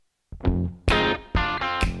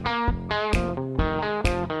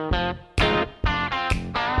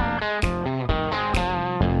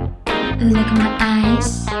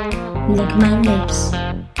Look at my lips,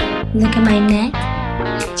 look at my neck.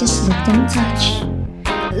 Just look, don't touch.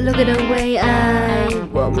 Look at the way I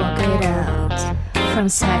walk it out from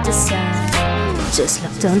side to side. Just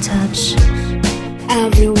look, don't touch.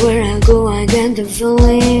 Everywhere I go I get the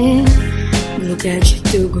feeling. Look at you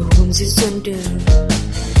뜨거운 시선들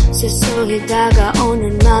세상에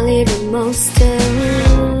다가오는 날 most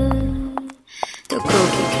더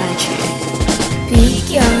거기까지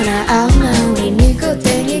비껴라 아마 우리 밀고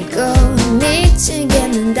땡기고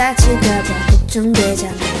미치겠는 다칠까봐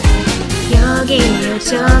걱정되잖아. 여기요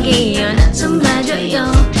저기요 나 좀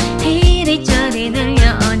봐줘요. 이리저리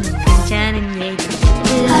들려오는 괜찮은 얘기들.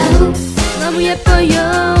 너무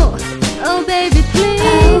예뻐요. Oh baby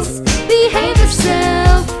please behave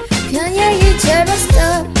yourself. 그냥 얘기 제발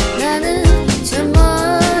stop. 나는 저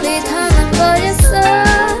머리 다 버렸어.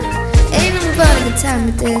 Ain't nobody got time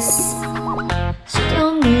with this.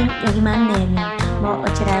 수동은 여기만 내면 뭐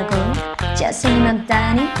어쩌라고 자세는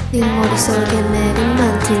없다니. 네 머릿속에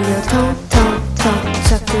내리만 들려 통통통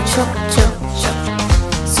자꾸 촉촉촉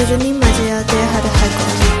수준이 맞아야 돼 하다 할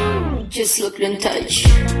거야. Just look and touch.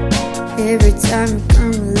 Every time you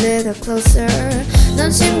come a little closer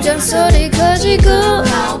넌 심장 소리 커지고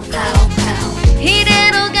Pow pow pow.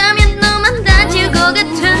 이대로 가면 너만 다칠 것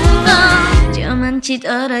같은 거 저만치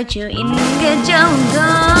떨어져 있는 게 좋은 거.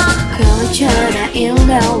 거쳐라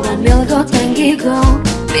일러와 밀고 당기고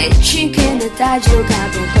미치겠네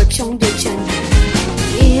따져가고 걱정되잖아.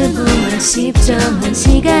 1분만 10초만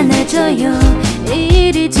시간을 줘요.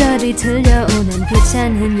 이리저리 들려오는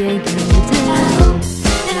귀찮은 얘기들.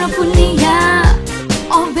 너뿐이야.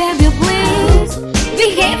 Oh baby please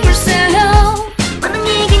behave yourself. 많은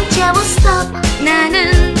얘긴 제법 stop.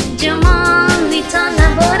 나는 저 멀리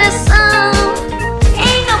떠나버렸어.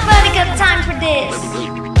 Ain't nobody got time for this.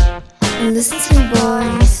 Listen to me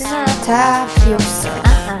boys 다 필요 없어.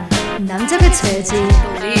 남자가 제지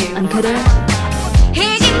안 그래?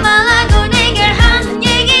 얘기만 하고 해결하는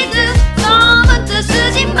얘기들 너부터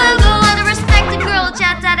쓰지 말고 Out of respect the girl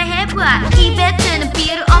자 따라해봐. 입에 드는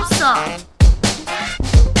필요 없어.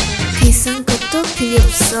 비싼 것도 필요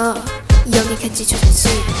없어. 여기까지 좋지.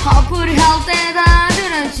 커플이 할 때 다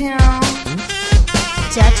들어줘.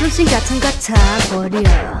 자존심 같은 거 다 버려.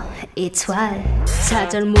 이 toile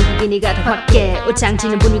사절 무기니가 더 밖에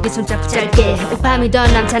옷장지는 분위기 손잡고 짧게 오빠 믿어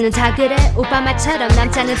남자는 다 그래. 오빠 말처럼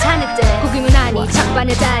남자는 타는 때 구김은 아니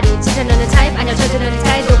첫반의 다리 진짜 너는 타입 아니야 저절은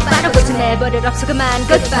타입 오빠로 고쳐 내버릴 없어 그만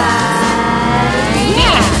goodbye.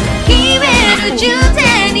 기회를 줄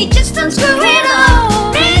테니 just don't screw it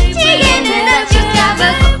up. 미치겠는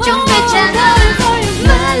다칠까봐 걱정되잖아.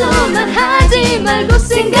 말로만 하지 말고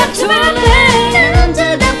생각 좀 해.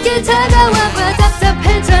 남자답게 다가와봐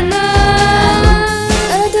답답해잖아.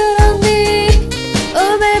 어두운니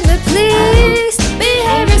Oh baby please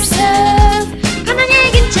behave yourself. 편한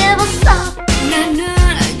얘긴 제법 stop. 나는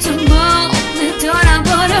좀 멀리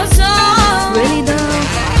돌아버렸어. Really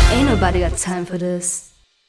though ain't nobody got time for this.